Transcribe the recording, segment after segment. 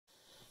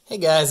Hey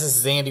guys, this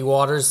is Andy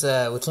Waters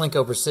with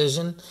Linko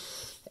Precision,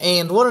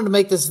 and wanted to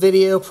make this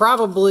video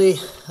probably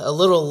a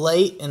little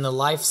late in the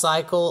life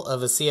cycle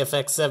of a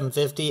CFX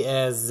 750,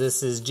 as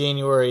this is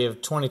January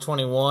of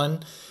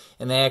 2021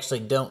 and they actually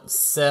don't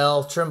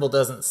sell, Trimble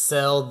doesn't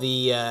sell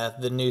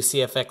the new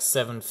CFX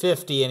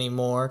 750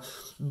 anymore.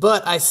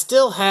 But I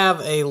still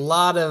have a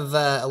lot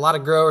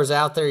of growers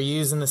out there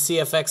using the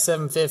CFX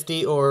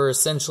 750, or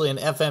essentially an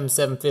FM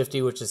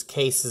 750, which is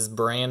Case's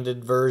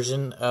branded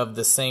version of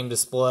the same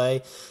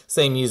display,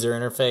 same user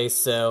interface.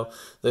 So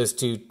those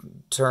two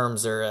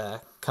terms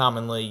are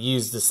commonly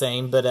used the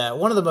same. But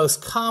one of the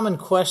most common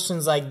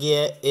questions I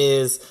get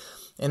is,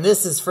 and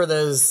this is for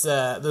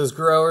those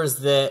growers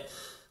that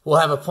will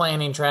have a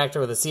planting tractor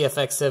with a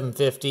CFX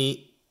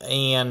 750.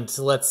 And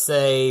let's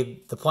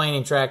say the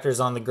planting tractor is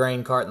on the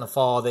grain cart in the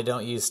fall. They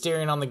don't use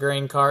steering on the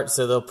grain cart,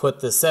 so they'll put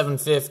the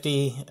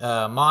 750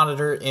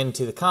 monitor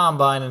into the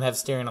combine and have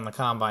steering on the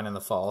combine in the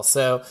fall.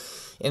 So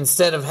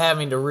instead of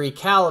having to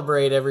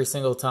recalibrate every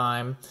single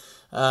time,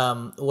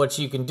 what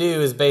you can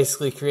do is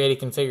basically create a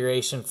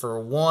configuration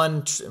for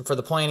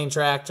the planting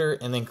tractor,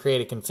 and then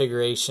create a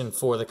configuration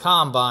for the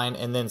combine,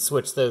 and then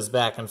switch those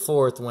back and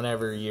forth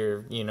whenever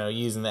you're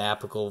using the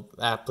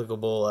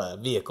applicable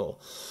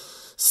vehicle.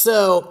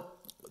 So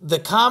the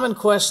common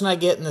question I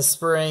get in the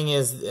spring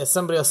is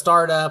somebody will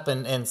start up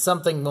and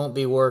something won't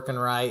be working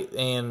right.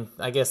 And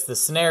I guess the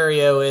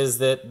scenario is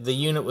that the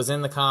unit was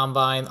in the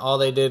combine. All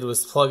they did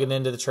was plug it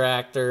into the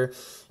tractor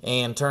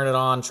and turn it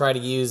on, try to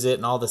use it,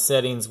 and all the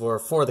settings were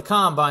for the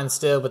combine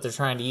still, but they're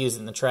trying to use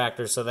it in the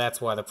tractor, so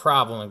that's why the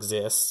problem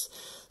exists.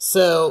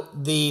 So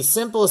the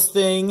simplest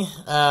thing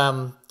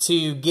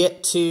to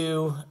get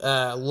to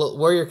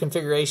where your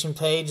configuration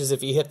page is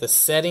if you hit the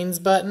settings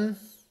button,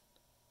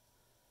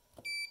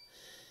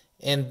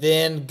 and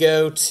then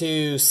go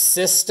to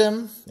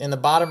System in the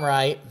bottom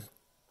right,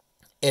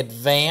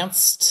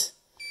 Advanced,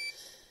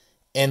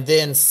 and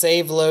then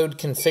Save Load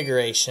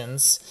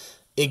Configurations.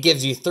 It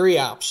gives you three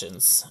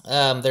options.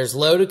 There's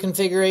Load a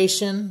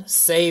Configuration,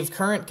 Save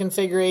Current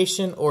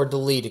Configuration, or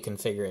Delete a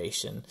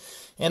Configuration.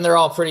 And they're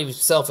all pretty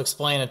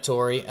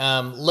self-explanatory.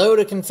 Load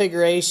a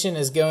configuration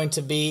is going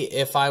to be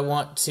if I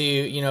want to,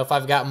 if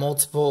I've got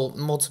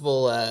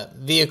multiple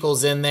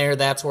vehicles in there,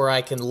 that's where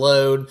I can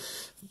load.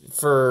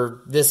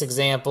 For this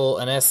example,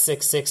 an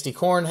S660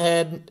 corn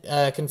head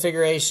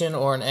configuration,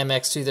 or an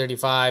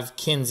MX235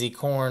 Kinsey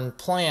corn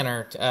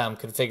planter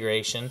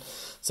configuration.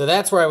 So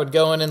that's where I would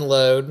go in and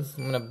load.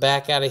 I'm going to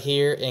back out of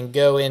here and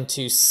go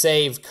into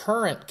Save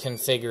Current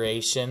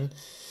Configuration.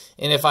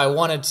 And if I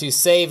wanted to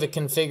save a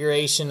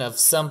configuration of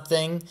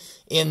something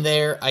in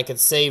there, I could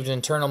save to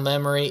internal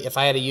memory. If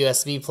I had a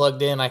USB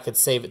plugged in, I could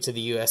save it to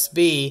the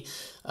USB.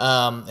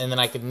 And then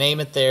I could name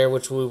it there,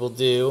 which we will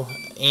do.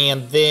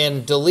 And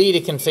then delete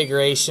a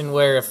configuration,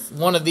 where if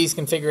one of these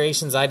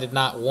configurations I did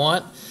not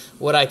want,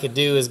 what I could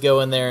do is go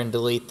in there and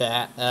delete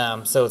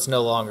that, so it's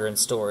no longer in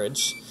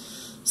storage.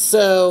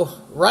 So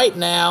right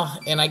now,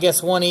 and I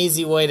guess one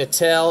easy way to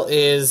tell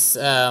is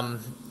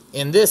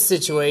in this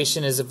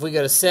situation is if we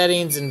go to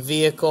Settings and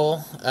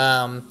Vehicle,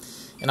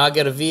 and I'll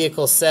go to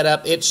Vehicle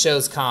Setup, it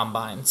shows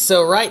Combine.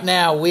 So right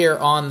now we are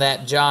on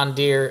that John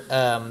Deere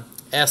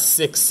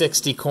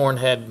S660 corn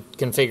head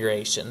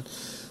configuration.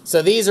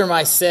 So these are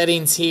my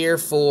settings here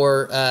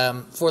for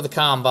the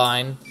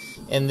combine,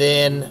 and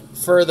then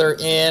further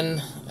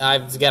in,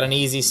 I've got an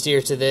easy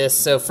steer to this.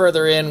 So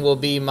further in will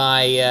be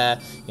my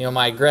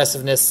my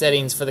aggressiveness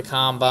settings for the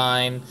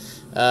combine,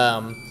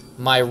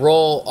 my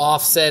roll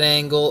offset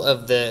angle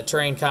of the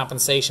terrain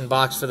compensation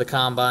box for the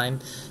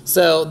combine.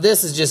 So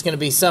this is just going to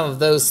be some of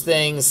those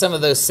things, some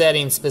of those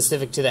settings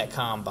specific to that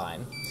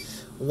combine.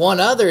 One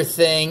other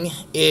thing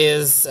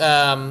is,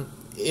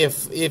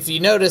 if you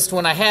noticed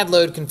when I had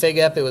load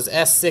config up, it was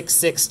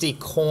S660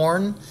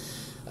 corn.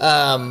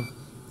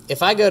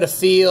 If I go to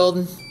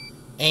field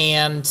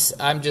and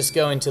I'm just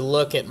going to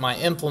look at my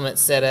implement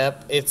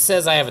setup, it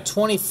says I have a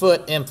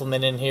 20-foot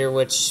implement in here,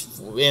 which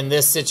in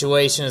this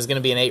situation is going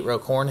to be an 8-row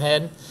corn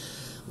head.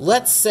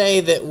 Let's say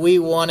that we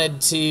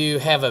wanted to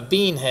have a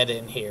bean head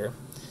in here.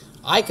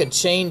 I could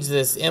change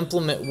this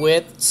implement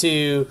width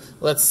to,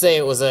 let's say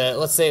it was a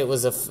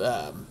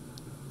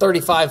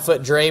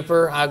 35-foot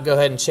draper. I'd go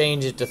ahead and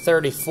change it to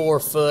 34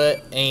 foot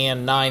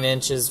and 9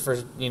 inches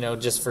for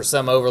just for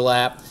some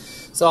overlap.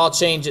 So I'll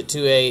change it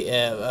to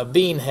a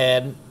bean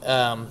head.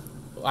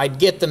 I'd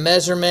get the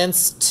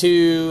measurements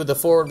to the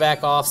forward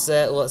back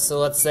offset. So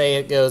let's say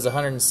it goes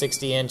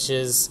 160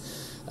 inches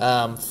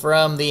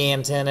from the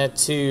antenna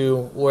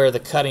to where the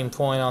cutting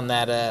point on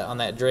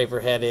that draper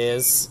head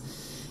is.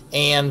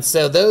 And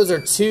so those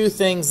are two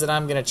things that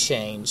I'm going to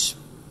change.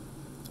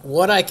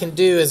 What I can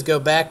do is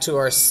go back to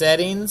our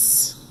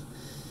settings,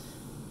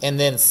 and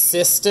then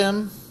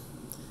System,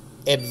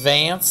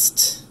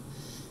 Advanced,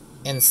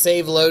 and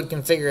Save Load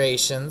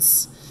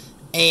Configurations.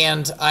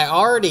 And I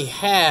already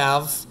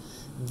have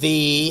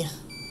the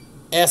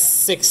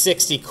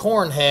S660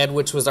 corn head,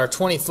 which was our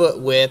 20-foot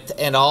width,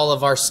 and all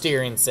of our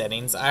steering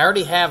settings. I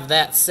already have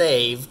that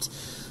saved.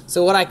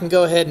 So what I can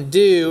go ahead and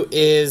do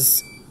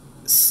is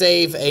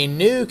save a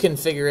new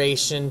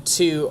configuration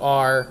to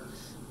our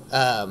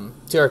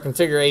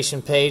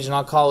configuration page, and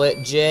I'll call it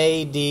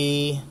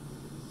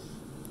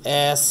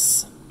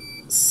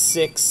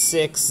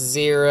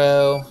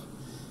JDS660,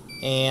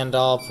 and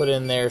I'll put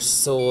in there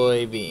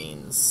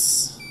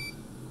soybeans.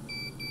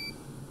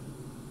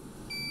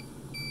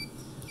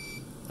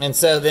 And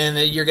so then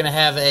you're going to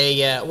have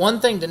a, one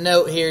thing to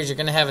note here is you're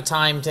going to have a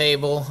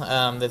timetable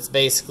that's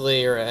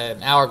basically, or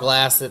an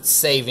hourglass that's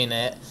saving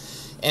it.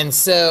 And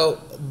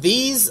so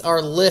these are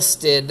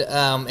listed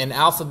in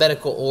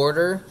alphabetical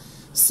order.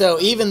 So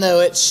even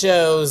though it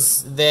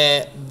shows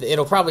that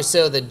it'll probably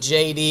show the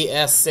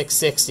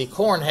JDS660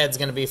 corn head's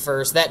going to be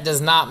first, that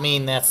does not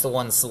mean that's the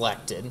one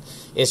selected.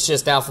 It's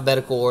just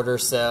alphabetical order,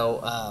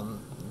 so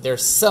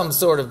there's some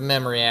sort of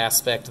memory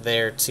aspect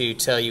there to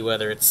tell you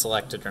whether it's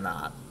selected or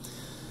not.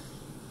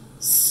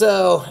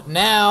 So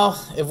now,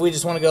 if we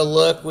just want to go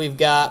look, we've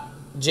got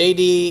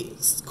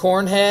JD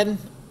corn head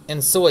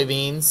and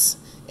soybeans,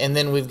 and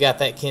then we've got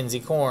that Kinsey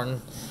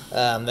corn, the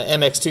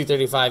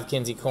MX235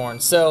 Kinsey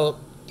corn. So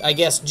I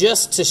guess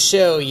just to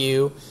show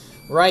you,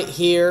 right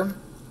here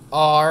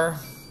are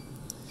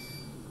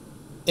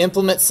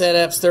implement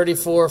setups,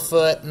 34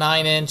 foot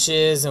 9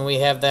 inches, and we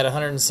have that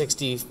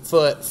 160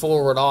 foot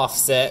forward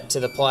offset to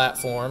the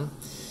platform.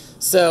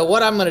 So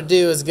what I'm going to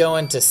do is go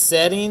into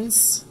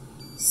settings,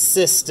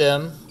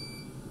 system,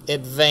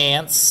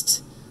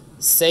 advanced,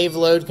 save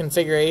load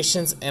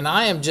configurations, and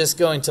I am just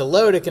going to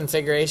load a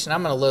configuration.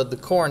 I'm going to load the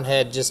corn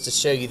head just to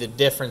show you the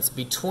difference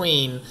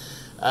between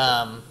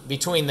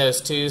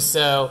those two.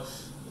 So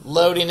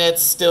loading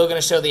it's still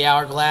going to show the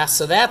hourglass,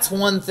 so that's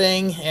one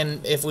thing,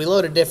 and if we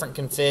load a different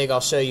config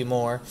I'll show you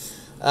more.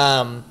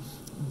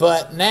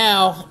 But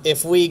now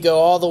if we go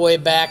all the way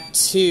back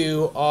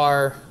to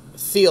our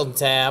field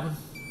tab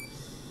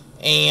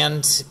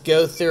and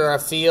go through our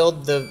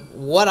field,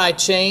 what I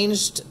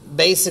changed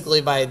basically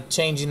by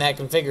changing that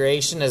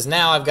configuration is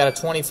now I've got a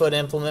 20 foot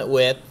implement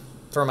width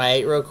for my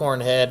 8-row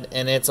corn head,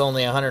 and it's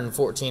only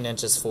 114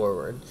 inches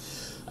forward.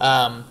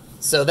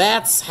 So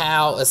that's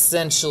how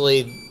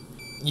essentially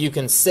you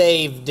can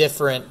save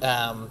different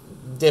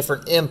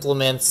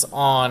implements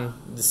on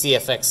the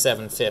CFX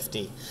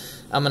 750.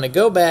 I'm going to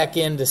go back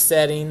into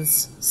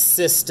settings,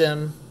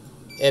 system,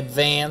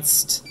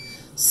 advanced,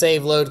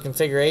 save load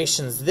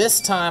configurations.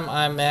 This time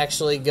I'm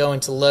actually going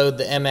to load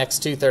the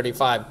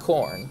MX235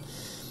 corn.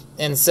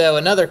 And so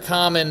another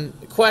common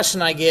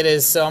question I get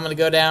is, so I'm going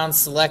to go down,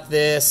 select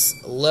this,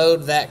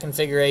 load that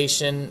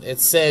configuration. It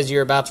says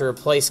you're about to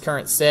replace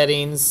current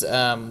settings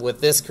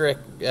with this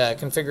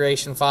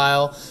configuration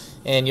file,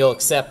 and you'll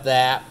accept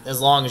that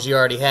as long as you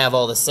already have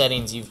all the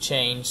settings you've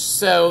changed.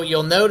 So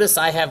you'll notice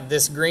I have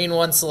this green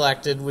one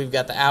selected. We've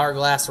got the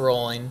hourglass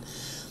rolling.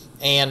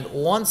 And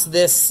once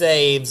this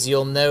saves,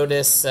 you'll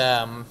notice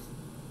it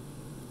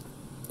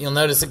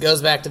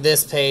goes back to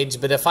this page.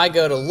 But if I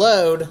go to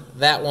load,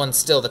 that one's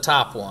still the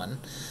top one.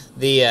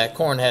 The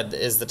corn head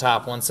is the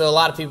top one. So a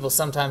lot of people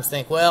sometimes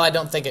think, well, I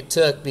don't think it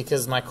took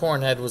because my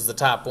corn head was the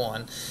top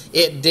one.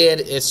 It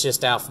did. It's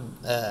just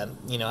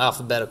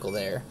alphabetical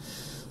there.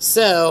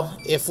 So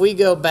if we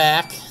go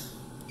back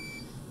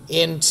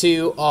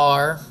into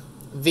our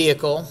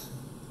vehicle,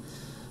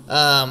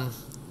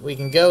 we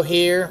can go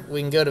here,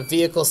 we can go to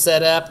vehicle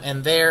setup,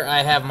 and there I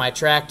have my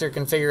tractor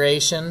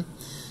configuration,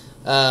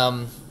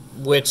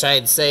 which I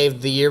had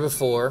saved the year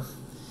before,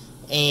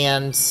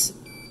 and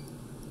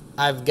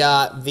I've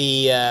got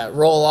the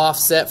roll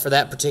offset for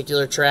that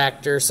particular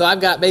tractor. So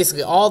I've got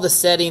basically all the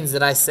settings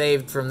that I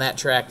saved from that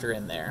tractor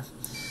in there.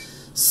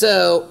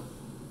 So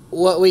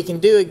what we can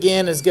do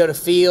again is go to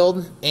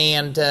field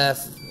and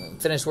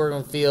finish working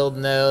with field.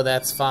 No,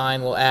 that's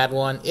fine. We'll add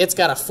one. It's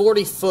got a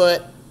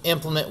 40-foot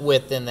implement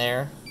width in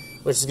there,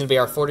 which is going to be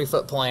our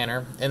 40-foot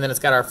planter, and then it's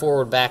got our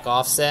forward back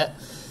offset.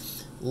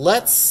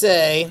 Let's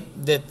say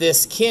that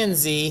this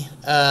Kinsey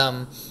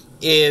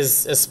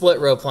is a split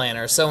row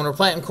planter. So when we're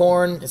planting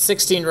corn, it's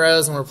 16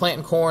 rows. When we're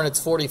planting corn, it's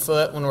 40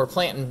 foot. When we're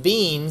planting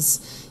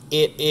beans,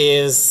 it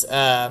is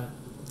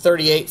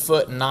 38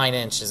 foot and 9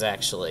 inches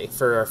actually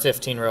for our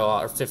 15 row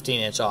or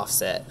 15-inch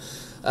offset.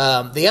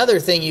 The other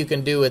thing you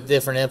can do with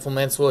different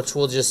implements, which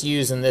we'll just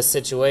use in this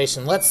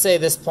situation, let's say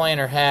this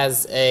planter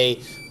has a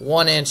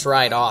 1-inch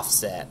right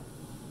offset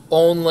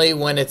only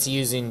when it's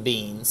using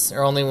beans,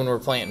 or only when we're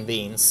planting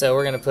beans. So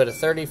we're going to put a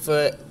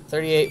 30-foot,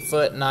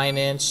 38-foot,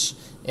 9-inch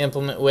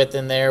implement width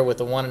in there with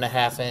a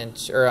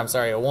 1.5-inch, or I'm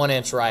sorry, a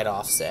 1-inch right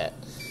offset.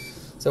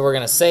 So we're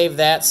going to save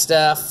that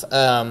stuff.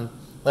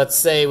 Let's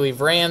say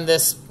we've ran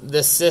this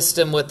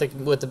system with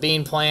the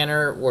bean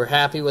planter. We're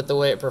happy with the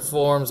way it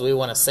performs. We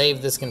want to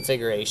save this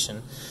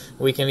configuration.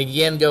 We can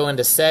again go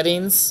into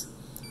settings,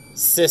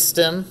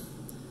 system,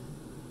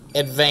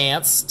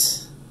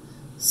 advanced,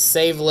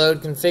 save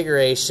load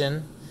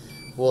configuration.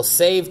 We'll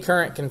save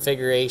current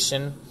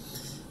configuration.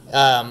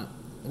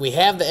 We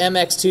have the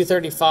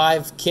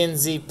MX235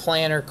 Kinsey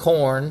planter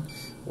corn.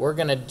 We're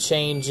going to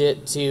change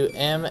it to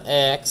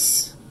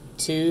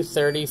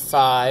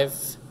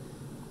MX235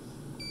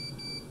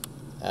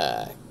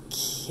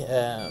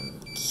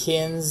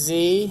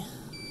 Kinsey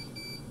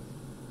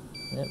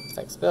Yep, if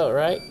I can spell it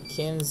right,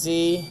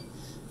 Kinsey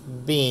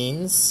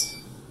beans.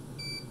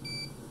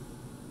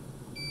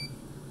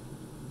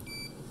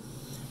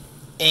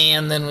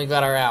 And then we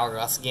got our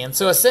hourglass again.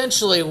 So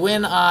essentially,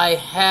 when I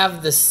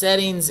have the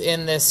settings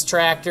in this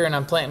tractor and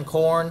I'm planting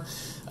corn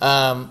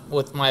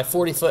with my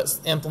 40-foot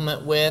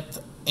implement width,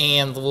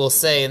 and we'll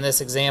say in this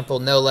example,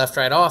 no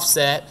left-right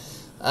offset,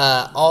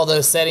 all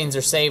those settings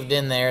are saved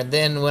in there.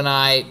 Then when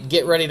I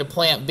get ready to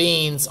plant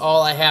beans,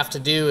 all I have to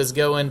do is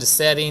go into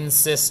Settings,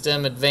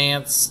 System,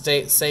 Advanced,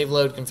 Save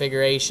Load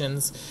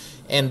Configurations,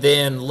 and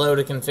then load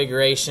a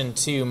configuration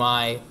to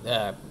my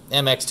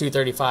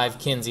MX235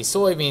 Kinsey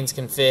soybeans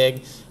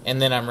config,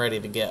 and then I'm ready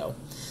to go.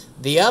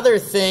 The other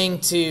thing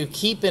to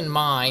keep in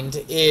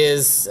mind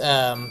is,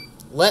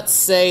 let's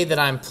say that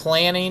I'm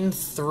planning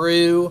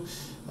through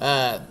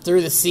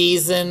the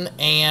season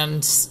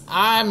and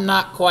I'm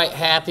not quite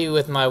happy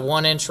with my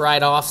 1-inch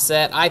right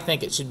offset. I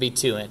think it should be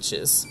 2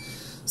 inches.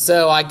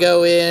 So I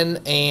go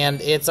in and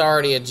it's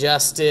already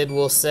adjusted,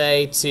 we'll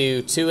say,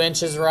 to 2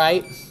 inches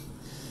right.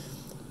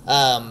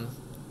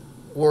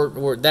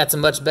 That's a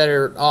much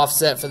better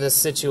offset for this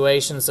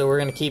situation, so we're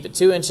going to keep it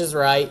 2 inches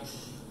right.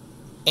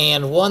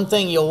 And one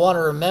thing you'll want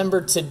to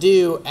remember to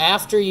do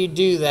after you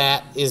do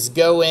that is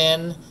go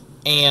in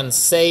and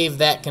save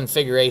that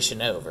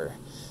configuration over.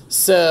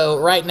 So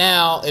right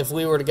now, if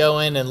we were to go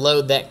in and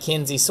load that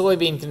Kinsey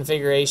soybean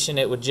configuration,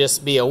 it would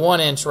just be a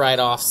 1-inch right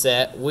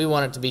offset. We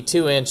want it to be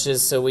 2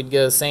 inches, so we'd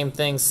go same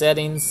thing,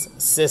 Settings,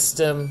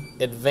 System,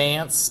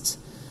 Advanced,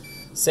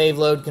 Save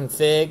Load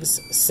Configs,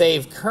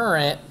 Save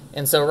Current.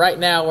 And so right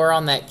now we're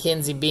on that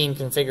Kinsey bean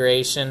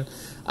configuration.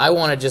 I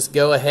want to just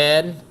go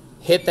ahead,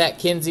 hit that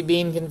Kinsey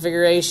bean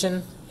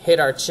configuration, hit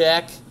our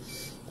check,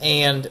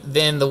 and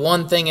then the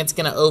one thing it's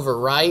going to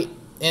overwrite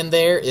in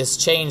there is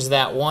change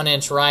that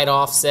 1-inch right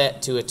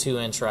offset to a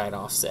 2-inch right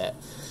offset.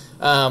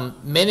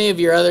 Many of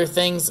your other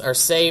things are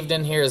saved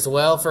in here as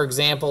well. For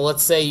example,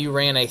 let's say you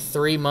ran a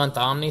 3-month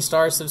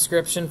OmniStar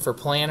subscription for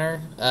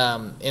planter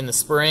in the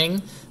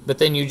spring, but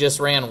then you just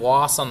ran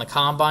WAS on the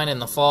combine in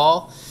the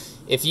fall.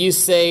 If you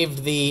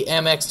saved the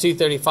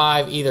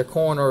MX235 either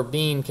corn or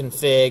bean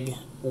config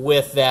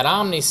with that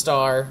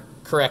OmniStar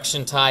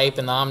correction type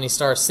and the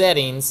OmniStar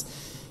settings,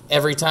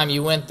 every time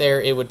you went there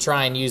it would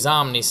try and use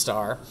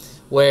OmniStar.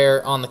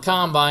 Where on the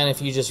combine,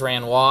 if you just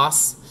ran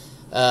WAS,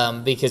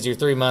 because your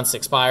 3 months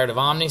expired of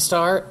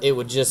OmniStar, it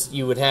would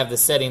you would have the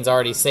settings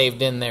already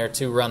saved in there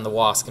to run the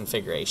WAS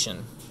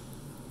configuration.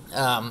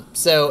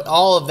 So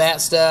all of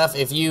that stuff,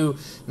 if you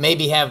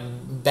maybe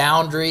have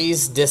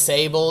boundaries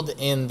disabled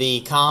in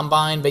the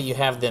combine but you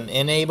have them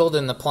enabled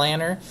in the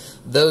planter,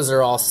 those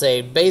are all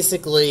saved.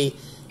 Basically,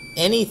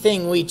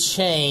 anything we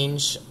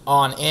change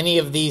on any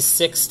of these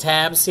 6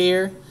 tabs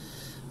here,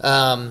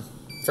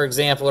 for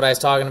example, what I was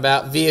talking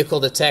about, vehicle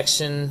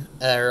detection,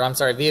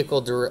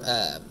 vehicle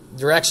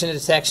direction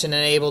detection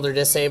enabled or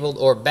disabled,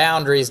 or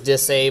boundaries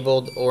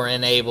disabled or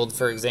enabled,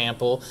 for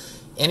example.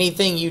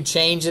 Anything you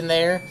change in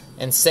there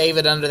and save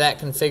it under that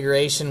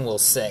configuration will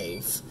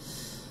save.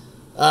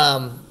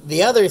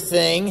 The other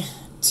thing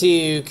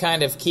to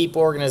kind of keep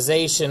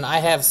organization, I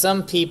have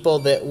some people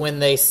that when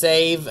they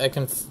save a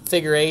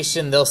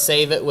configuration, they'll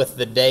save it with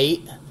the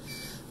date.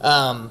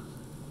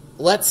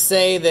 Let's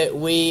say that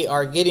we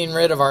are getting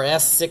rid of our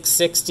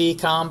S660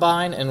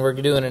 combine and we're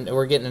getting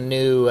a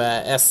new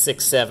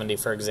S670,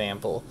 for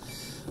example.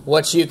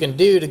 What you can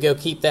do to go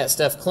keep that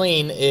stuff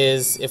clean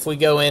is if we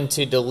go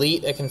into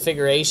delete a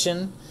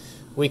configuration,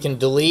 we can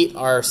delete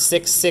our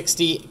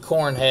 660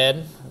 corn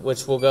head,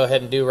 which we'll go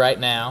ahead and do right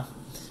now.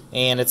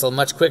 And it's a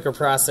much quicker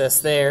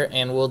process there,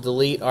 and we'll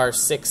delete our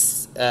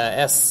S660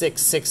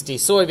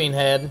 soybean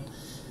head,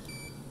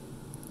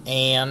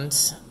 and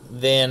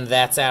then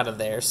that's out of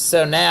there.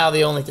 So now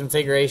the only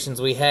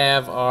configurations we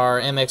have are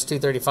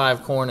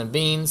MX235 corn and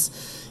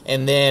beans,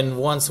 and then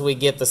once we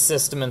get the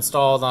system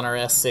installed on our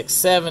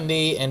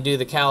S670 and do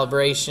the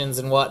calibrations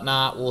and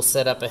whatnot, we'll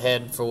set up a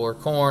head for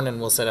corn and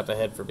we'll set up a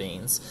head for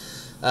beans.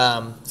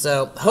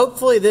 So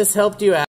hopefully this helped you out.